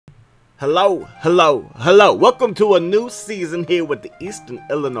Hello, hello, hello. Welcome to a new season here with the Eastern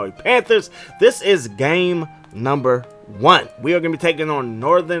Illinois Panthers. This is game number 1. We are going to be taking on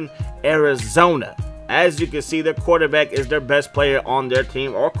Northern Arizona. As you can see, their quarterback is their best player on their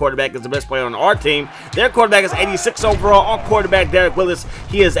team. Our quarterback is the best player on our team. Their quarterback is 86 overall. Our quarterback, Derek Willis,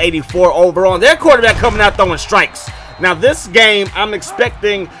 he is 84 overall. And their quarterback coming out throwing strikes. Now this game, I'm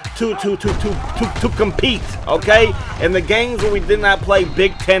expecting to compete, okay? In the games where we did not play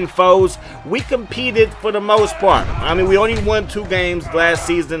Big Ten foes, we competed for the most part. I mean, we only won 2 games last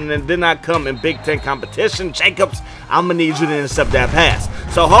season and did not come in Big Ten competition. Jacobs, I'm going to need you to intercept that pass.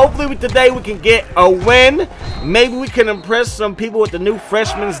 So hopefully today we can get a win. Maybe we can impress some people with the new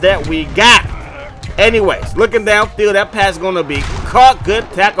freshmen that we got. Anyways, looking downfield, that pass is going to be caught. Good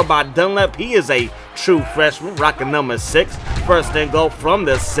tackle by Dunlap. He is a true freshman, rocking number 6. First and goal from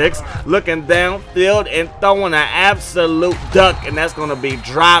the 6. Looking downfield and throwing an absolute duck, and that's going to be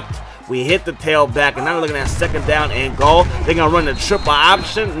dropped. We hit the tailback, and now looking at second down and goal. They're going to run the triple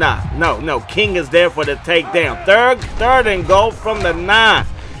option. No. King is there for the takedown. Third and goal from the 9.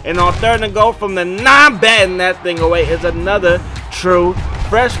 And on third and goal from the 9, batting that thing away is another true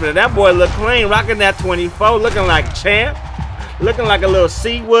freshman. That boy look clean, rocking that 24, looking like champ, looking like a little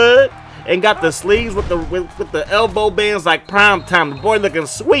Seawood, and got the sleeves with the elbow bands like prime time. The boy looking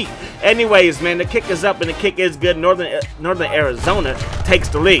sweet. Anyways, man, the kick is up and the kick is good. Northern Arizona takes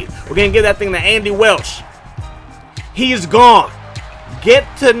the lead. We're gonna give that thing to Andy Welsh. He's gone. Get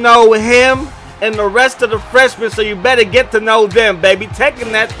to know him and the rest of the freshmen, so you better get to know them, baby.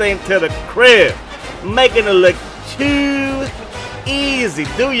 Taking that thing to the crib, making it look too easy.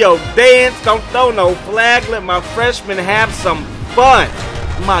 Do your dance, don't throw no flag. Let my freshmen have some fun.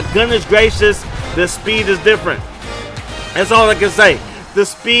 My goodness gracious, the speed is different. That's all I can say. The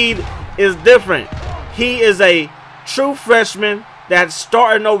speed is different. He is a true freshman that's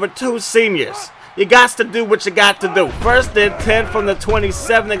starting over 2 seniors. You got to do what you got to do. First and 10 from the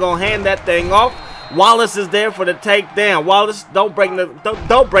 27. They're gonna hand that thing off. Wallace is there for the takedown. Wallace, don't break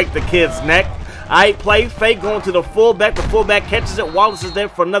the kid's neck. Alright, play fake, going to the fullback. The fullback catches it. Wallace is there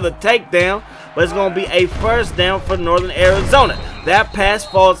for another takedown, but it's going to be a first down for Northern Arizona. That pass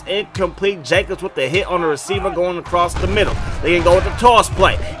falls incomplete. Jacobs with the hit on the receiver going across the middle. They can go with the toss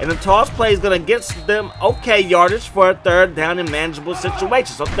play, and the toss play is going to get them okay yardage for a third down in manageable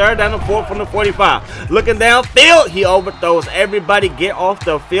situations. So third down and 4 from the 45. Looking downfield, he overthrows everybody. Get off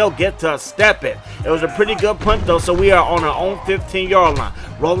the field, get to stepping. It was a pretty good punt though, so we are on our own 15-yard line.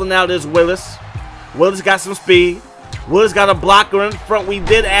 Rolling out is Willis. Willis got some speed. Willis got a blocker in front. We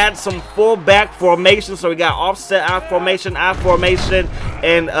did add some fullback formation, so we got offset I formation,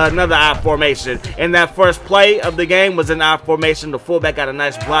 and another I formation. And that first play of the game was an I formation. The fullback got a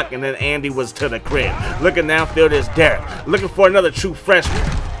nice block, and then Andy was to the crib. Looking downfield is Derek. Looking for another true freshman.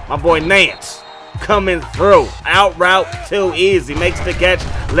 My boy Ncaa coming through. Out route, too easy. Makes the catch.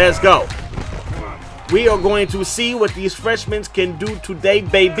 Let's go. We are going to see what these freshmen can do today,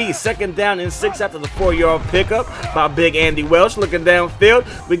 baby. Second down and 6 after the 4-yard pickup by big Andy Welsh. Looking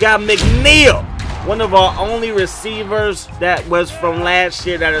downfield, we got McNeil, one of our only receivers that was from last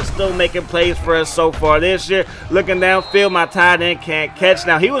year that are still making plays for us so far this year. Looking downfield, my tight end can't catch.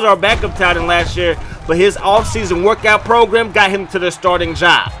 Now, he was our backup tight end last year, but his offseason workout program got him to the starting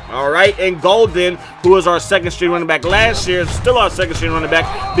job. All right, and Golden, who was our second-string running back last year, is still our second-string running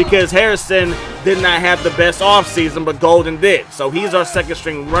back because Harrison did not have the best offseason, but Golden did. So he's our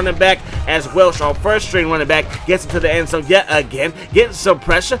second-string running back, as Welsh, our first-string running back, gets into the end zone yet again, getting some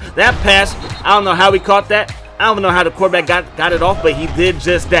pressure. That pass, I don't know how he caught that. I don't know how the quarterback got it off, but he did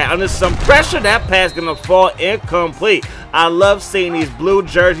just that. Under some pressure, that pass going to fall incomplete. I love seeing these blue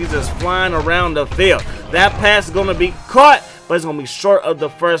jerseys just flying around the field. That pass is going to be caught, but it's going to be short of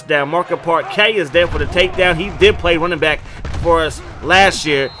the first down. Marker Parquet is there for the takedown. He did play running back for us last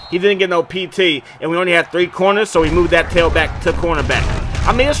year. He didn't get no PT, and we only had 3 corners, so we moved that tailback to cornerback.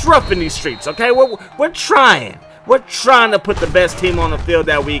 I mean, it's rough in these streets, okay? We're trying. We're trying to put the best team on the field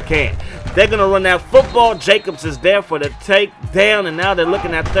that we can. They're going to run that football. Jacobs is there for the takedown, and now they're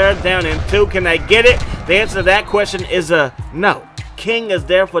looking at third down and 2. Can they get it? The answer to that question is a no. King is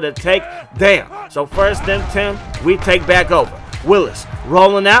there for the takedown. So first and 10, we take back over. Willis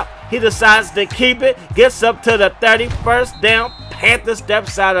rolling out. He decides to keep it. Gets up to the 30. First down. Panther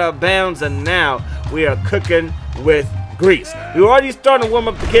steps out of bounds, and now we are cooking with grease. We were already starting to warm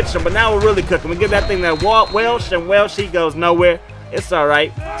up the kitchen, but now we're really cooking. We give that thing that Welsh, and Welsh, he goes nowhere. It's all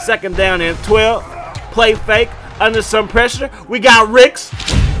right. Second down and 12. Play fake. Under some pressure. We got Ricks.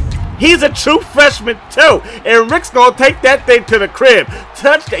 He's a true freshman too. And Rick's going to take that thing to the crib.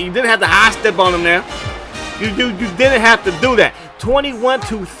 Touchdown. You didn't have to high step on him now. You didn't have to do that.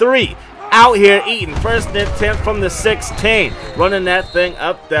 21-3. out here eating. 1st and 10 from the 16. Running that thing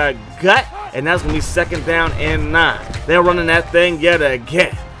up the gut, and that's going to be 2nd down and 9. They're running that thing yet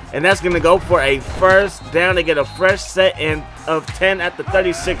again. And that's going to go for a 1st down. They get a fresh set of 10 at the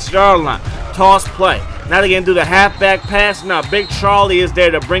 36-yard line. Toss play. Now they're going to do the halfback pass. Now Big Charlie is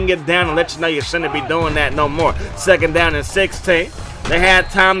there to bring it down and let you know you shouldn't be doing that no more. 2nd down and 16. They had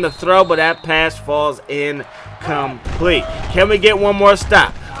time to throw, but that pass falls incomplete. Can we get one more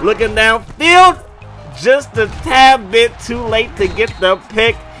stop? Looking downfield, just a tad bit too late to get the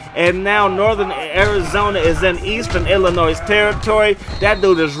pick. And now Northern Arizona is in Eastern Illinois territory. That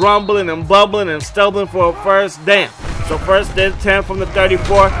dude is rumbling and bubbling and stumbling for a 1st down. So 1st and 10 from the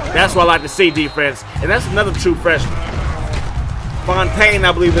 34. That's what I like to see, defense. And that's another true freshman. Fontaine,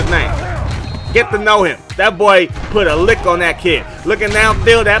 I believe his name. Get to know him. That boy put a lick on that kid. Looking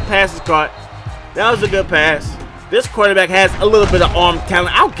downfield, that pass is caught. That was a good pass. This quarterback has a little bit of arm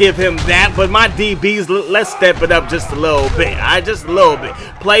talent. I'll give him that, but my DBs, let's step it up just a little bit. All right, just a little bit.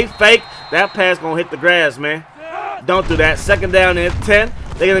 Play fake. That pass going to hit the grass, man. Don't do that. 2nd down and 10.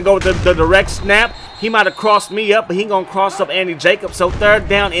 They're going to go with the direct snap. He might have crossed me up, but he going to cross up Andy Jacobs. So 3rd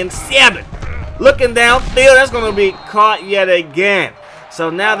down and 7. Looking downfield, that's going to be caught yet again. So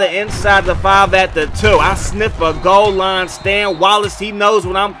now they're inside the 5 at the 2. I sniff a goal line stand. Wallace, he knows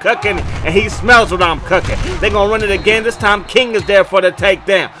what I'm cooking, and he smells what I'm cooking. They're going to run it again. This time King is there for the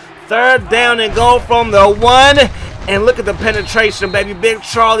takedown. 3rd down and goal from the 1. And look at the penetration, baby. Big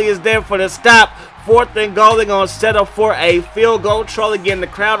Charlie is there for the stop. 4th and goal. They're going to set up for a field goal. Charlie getting the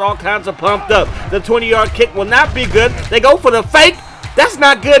crowd all kinds of pumped up. The 20-yard kick will not be good. They go for the fake. That's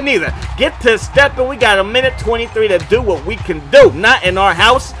not good neither. Get to stepping. We got a minute 23 to do what we can do. Not in our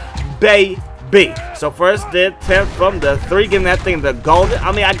house, baby. So 1st and 10 from the 3. Getting that thing to Golden.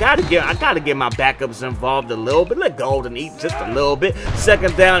 I mean, I gotta get my backups involved a little bit. Let Golden eat just a little bit.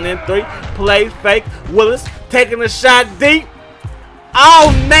 2nd down and 3. Play fake. Willis taking a shot deep.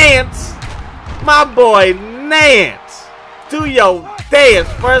 Oh, Nance. My boy Nance. Do your dance.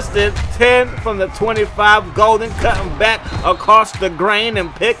 1st and 10 from the 25. Golden cutting back across the grain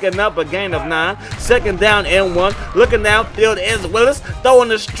and picking up a gain of 9. 2nd down and 1. Looking downfield is Willis. Throwing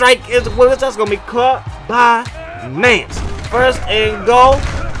the strike is Willis. That's going to be caught by Nance. 1st and goal.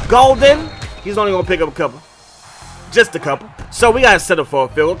 Golden. He's only going to pick up a couple. Just a couple. So we got to settle for a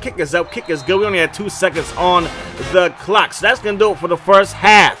field goal. Kick is up. Kick is good. We only had 2 seconds on the clock. So that's going to do it for the 1st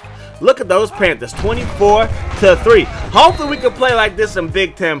half. Look at those Panthers, 24-3. Hopefully we can play like this in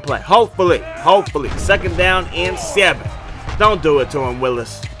Big Ten play. Hopefully. 2nd down and 7. Don't do it to him,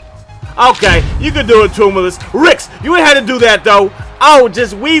 Willis. Okay, you can do it to him, Willis. Ricks, you ain't had to do that, though. Oh,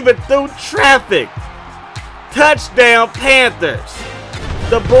 just weave it through traffic. Touchdown, Panthers.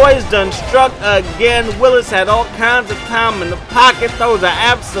 The boys done struck again. Willis had all kinds of time in the pocket. Throws an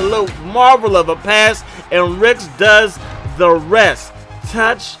absolute marvel of a pass, and Ricks does the rest.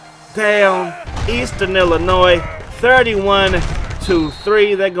 Touchdown, Eastern Illinois,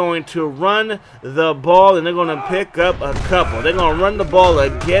 31-3. They're going to run the ball, and they're going to pick up a couple. They're going to run the ball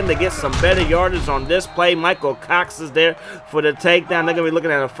again to get some better yardage on this play. Michael Cox is there for the takedown. They're going to be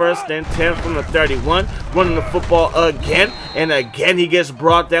looking at a 1st and 10 from the 31. Running the football again, and again he gets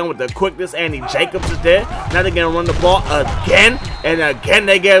brought down with the quickness. Andy Jacobs is there. Now they're going to run the ball again, and again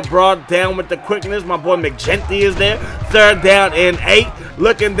they get brought down with the quickness. My boy McGinty is there. 3rd down and 8.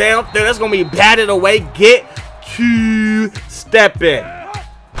 Looking down there. That's going to be batted away. Get to step in.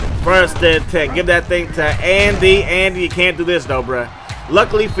 1st and 10. Give that thing to Andy. Andy, you can't do this though, bruh.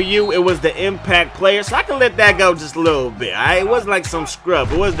 Luckily for you, it was the impact player, so I can let that go just a little bit. It wasn't like some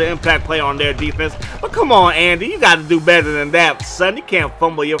scrub. It was the impact player on their defense. But come on, Andy. You got to do better than that, son. You can't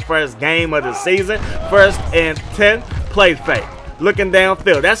fumble your first game of the season. 1st and 10. Play fake. Looking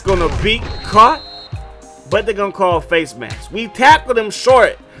downfield. That's going to be caught, but they're going to call face mask. We tackled him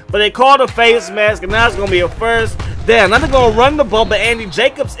short, but they called a face mask, and now it's going to be a 1st down. Now they're going to run the ball, but Andy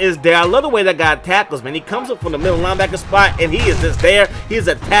Jacobs is there. I love the way that guy tackles, man. He comes up from the middle linebacker spot, and he is just there. He's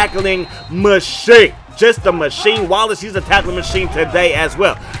a tackling machine. Just a machine. Wallace, he's a tackling machine today as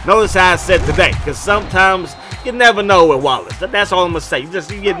well. Notice how I said today, because sometimes you never know with Wallace. That's all I'm going to say.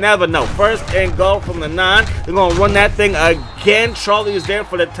 You never know. 1st and goal from the 9. They're going to run that thing again. Charlie is there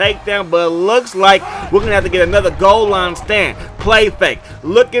for the takedown, but it looks like we're going to have to get another goal line stand. Play fake.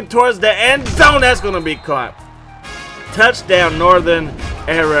 Looking towards the end zone. That's going to be caught. Touchdown, Northern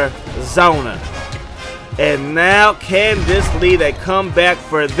Arizona. And now can this lead a comeback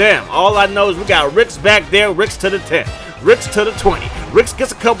for them? All I know is we got Ricks back there. Ricks to the 10. Ricks to the 20. Ricks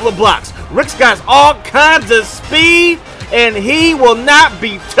gets a couple of blocks. Ricks got all kinds of speed, and he will not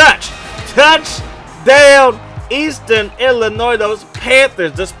be touched. Touchdown, Eastern Illinois, those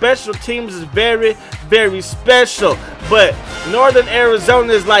Panthers. The special teams is very, very special. But Northern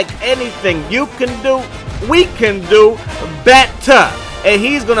Arizona is like anything you can do, we can do better. And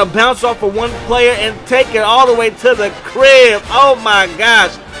he's going to bounce off of one player and take it all the way to the crib. Oh my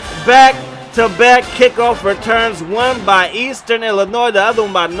gosh. Back-to-back kickoff returns. One by Eastern Illinois, the other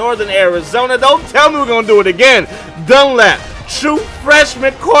one by Northern Arizona. Don't tell me we're going to do it again. Dunlap, true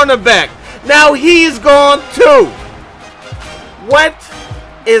freshman cornerback. Now he's gone too. What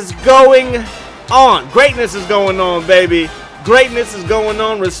is going on? Greatness is going on, baby. Greatness is going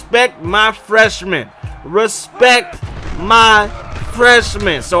on. Respect my freshmen. Respect my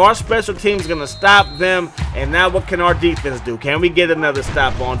freshmen. So our special team's going to stop them. And now what can our defense do? Can we get another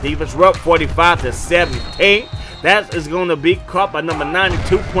stop on defense? We're up 45-17. That is going to be caught by number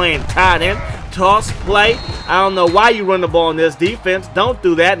 92 playing tight end. Toss play. I don't know why you run the ball in this defense. Don't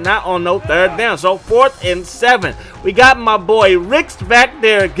do that. Not on no third down. So 4th and 7. We got my boy Ricks back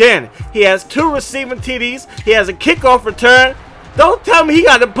there again. He has 2 receiving TDs. He has a kickoff return. Don't tell me he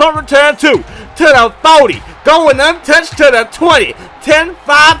got a punt return too. To the 40. Going untouched to the 20.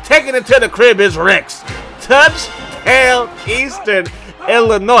 10-5. Taking it to the crib is Ricks. Touchdown Eastern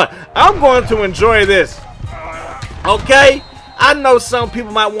Illinois. I'm going to enjoy this. Okay? I know some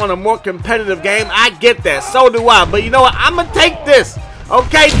people might want a more competitive game. I get that. So do I. But you know what? I'm going to take this.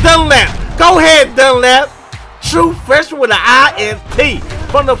 Okay, Dunlap. Go ahead, Dunlap. True freshman with an INT.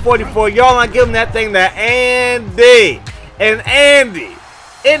 From the 44-yard line. Give him that thing to Andy. And Andy,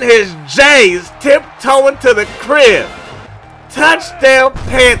 in his J's, tiptoeing to the crib. Touchdown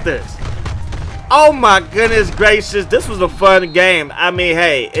Panthers. Oh my goodness gracious, this was a fun game. I mean,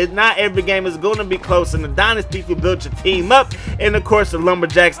 hey, not every game is going to be close. In the Dynasty, if you build your team up, and of course the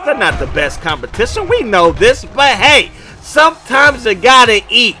Lumberjacks, they're not the best competition. We know this, but hey, sometimes you gotta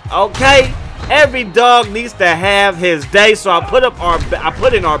eat, okay? Every dog needs to have his day. So I put in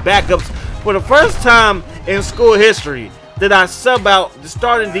our backups for the first time in school history. Did I sub out the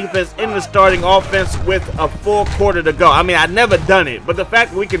starting defense in the starting offense with a full quarter to go? I mean, I've never done it, but the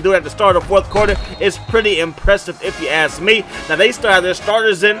fact that we can do it at the start of the 4th quarter is pretty impressive if you ask me. Now, they still have their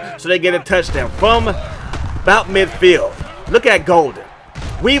starters in, so they get a touchdown from about midfield. Look at Golden.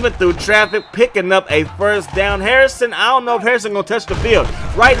 Weaving through traffic, picking up a first down. Harrison, I don't know if Harrison going to touch the field.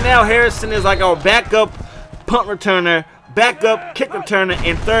 Right now, Harrison is like our backup punt returner, backup kick returner,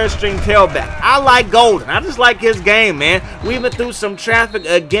 and 3rd string tailback. I like Golden. I just like his game, man. Weaving through some traffic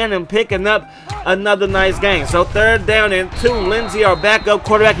again and picking up another nice game. So 3rd down and 2. Lindsay, our backup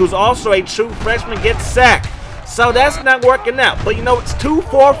quarterback, who's also a true freshman, gets sacked. So that's not working out. But you know, it's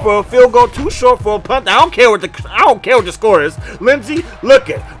 2-4 for a field goal, too short for a punt. I don't care what the score is. Lindsay, look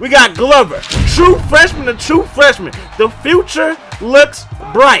it. We got Glover, true freshman to true freshman. The future looks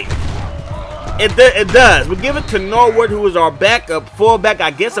bright. It does. We give it to Norwood, who is our backup fullback.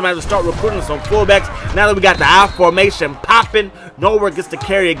 I guess I'm going to start recruiting some fullbacks. Now that we got the I formation popping, Norwood gets the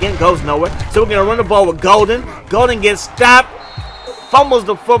carry again, goes nowhere. So we're going to run the ball with Golden. Golden gets stopped, fumbles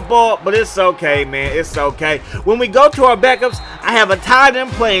the football, but it's okay, man. It's okay. When we go to our backups, I have a tight end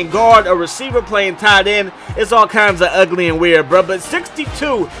playing guard, a receiver playing tight end. It's all kinds of ugly and weird, bro. But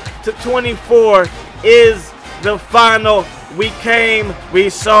 62-24 is the final. We came, we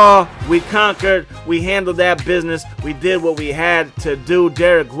saw, we conquered, we handled that business. We did what we had to do.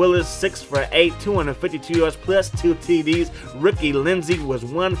 Derek Willis, 6 for 8, 252 yards plus 2 TDs. Ricky Lindsay was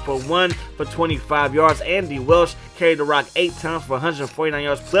 1 for 1 for 25 yards. Andy Welsh carried the rock 8 times for 149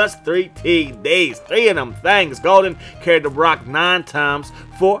 yards plus 3 TDs. 3 of them things. Golden carried the rock 9 times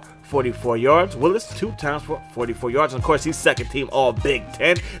for 44 yards. Willis 2 times for 44 yards. And of course, he's second team all Big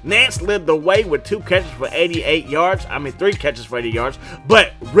Ten. Nance led the way with 2 catches for 88 yards. I mean, 3 catches for 80 yards.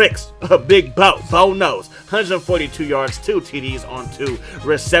 But Ricks, a big bow nose, 142 yards, 2 TDs on 2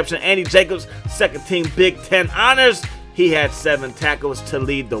 receptions. Andy Jacobs, second team Big Ten honors. He had 7 tackles to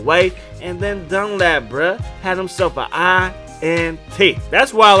lead the way. And then Dunlap, bruh, had himself an INT.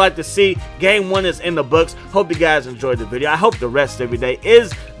 That's why I like to see game 1 is in the books. Hope you guys enjoyed the video. I hope the rest of your day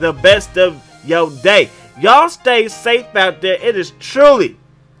is the best of your day. Y'all stay safe out there. It is truly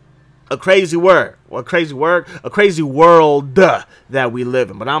a crazy word. Well, a crazy world that we live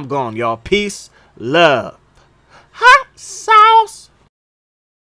in. But I'm gone, y'all. Peace, love. Hot sauce.